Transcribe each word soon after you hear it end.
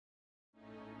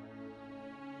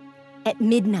At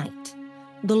midnight,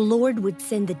 the Lord would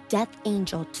send the death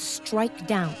angel to strike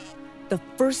down the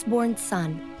firstborn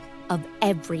son of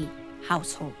every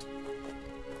household.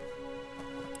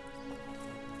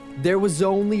 There was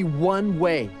only one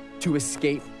way to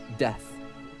escape death.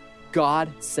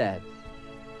 God said,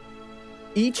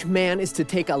 "Each man is to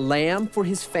take a lamb for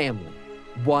his family,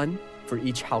 one for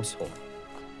each household.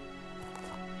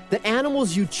 The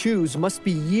animals you choose must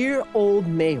be year-old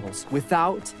males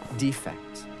without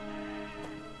defect.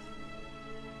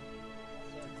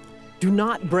 Do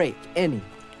not break any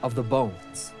of the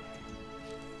bones.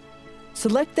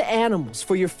 Select the animals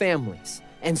for your families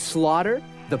and slaughter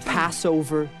the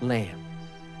Passover lamb.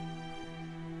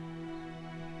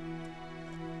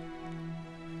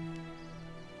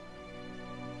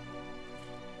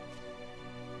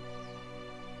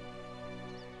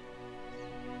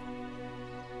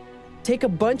 Take a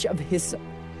bunch of hyssop,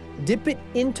 dip it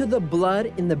into the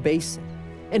blood in the basin,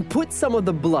 and put some of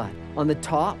the blood on the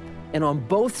top and on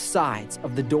both sides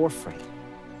of the doorframe.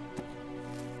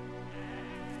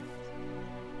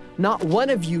 Not one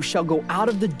of you shall go out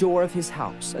of the door of his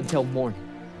house until morning.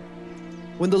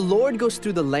 When the Lord goes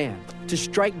through the land to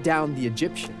strike down the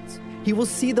Egyptians, he will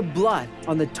see the blood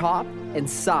on the top and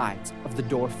sides of the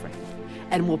doorframe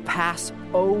and will pass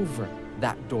over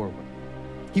that doorway.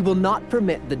 He will not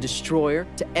permit the destroyer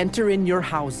to enter in your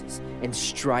houses and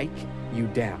strike you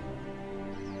down."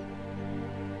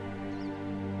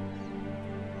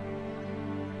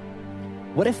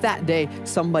 What if that day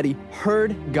somebody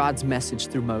heard God's message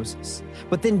through Moses,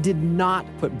 but then did not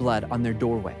put blood on their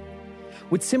doorway?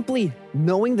 Would simply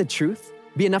knowing the truth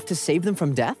be enough to save them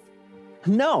from death?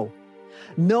 No.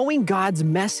 Knowing God's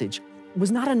message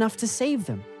was not enough to save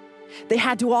them. They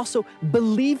had to also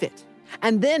believe it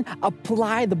and then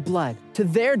apply the blood to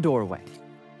their doorway.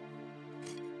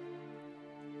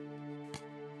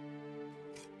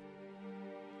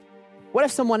 What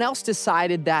if someone else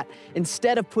decided that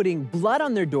instead of putting blood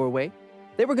on their doorway,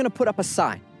 they were going to put up a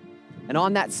sign? And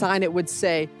on that sign it would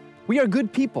say, "We are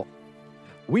good people.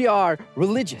 We are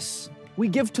religious. We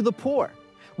give to the poor.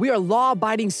 We are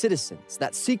law-abiding citizens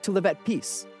that seek to live at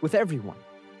peace with everyone."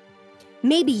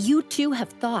 Maybe you too have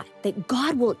thought that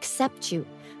God will accept you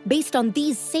based on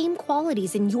these same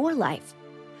qualities in your life.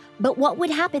 But what would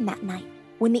happen that night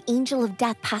when the angel of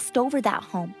death passed over that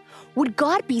home? Would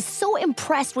God be so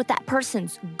impressed with that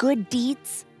person's good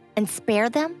deeds and spare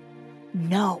them?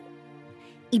 No.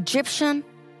 Egyptian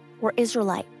or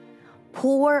Israelite,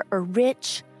 poor or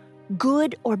rich,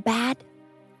 good or bad,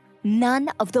 none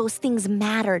of those things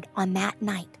mattered on that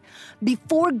night.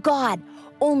 Before God,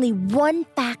 only one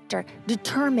factor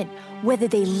determined whether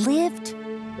they lived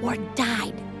or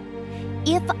died.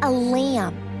 If a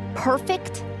lamb,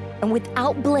 perfect and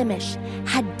without blemish,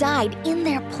 had died in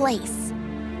their place,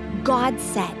 God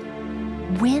said,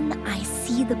 "When I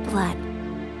see the blood,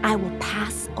 I will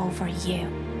pass over you."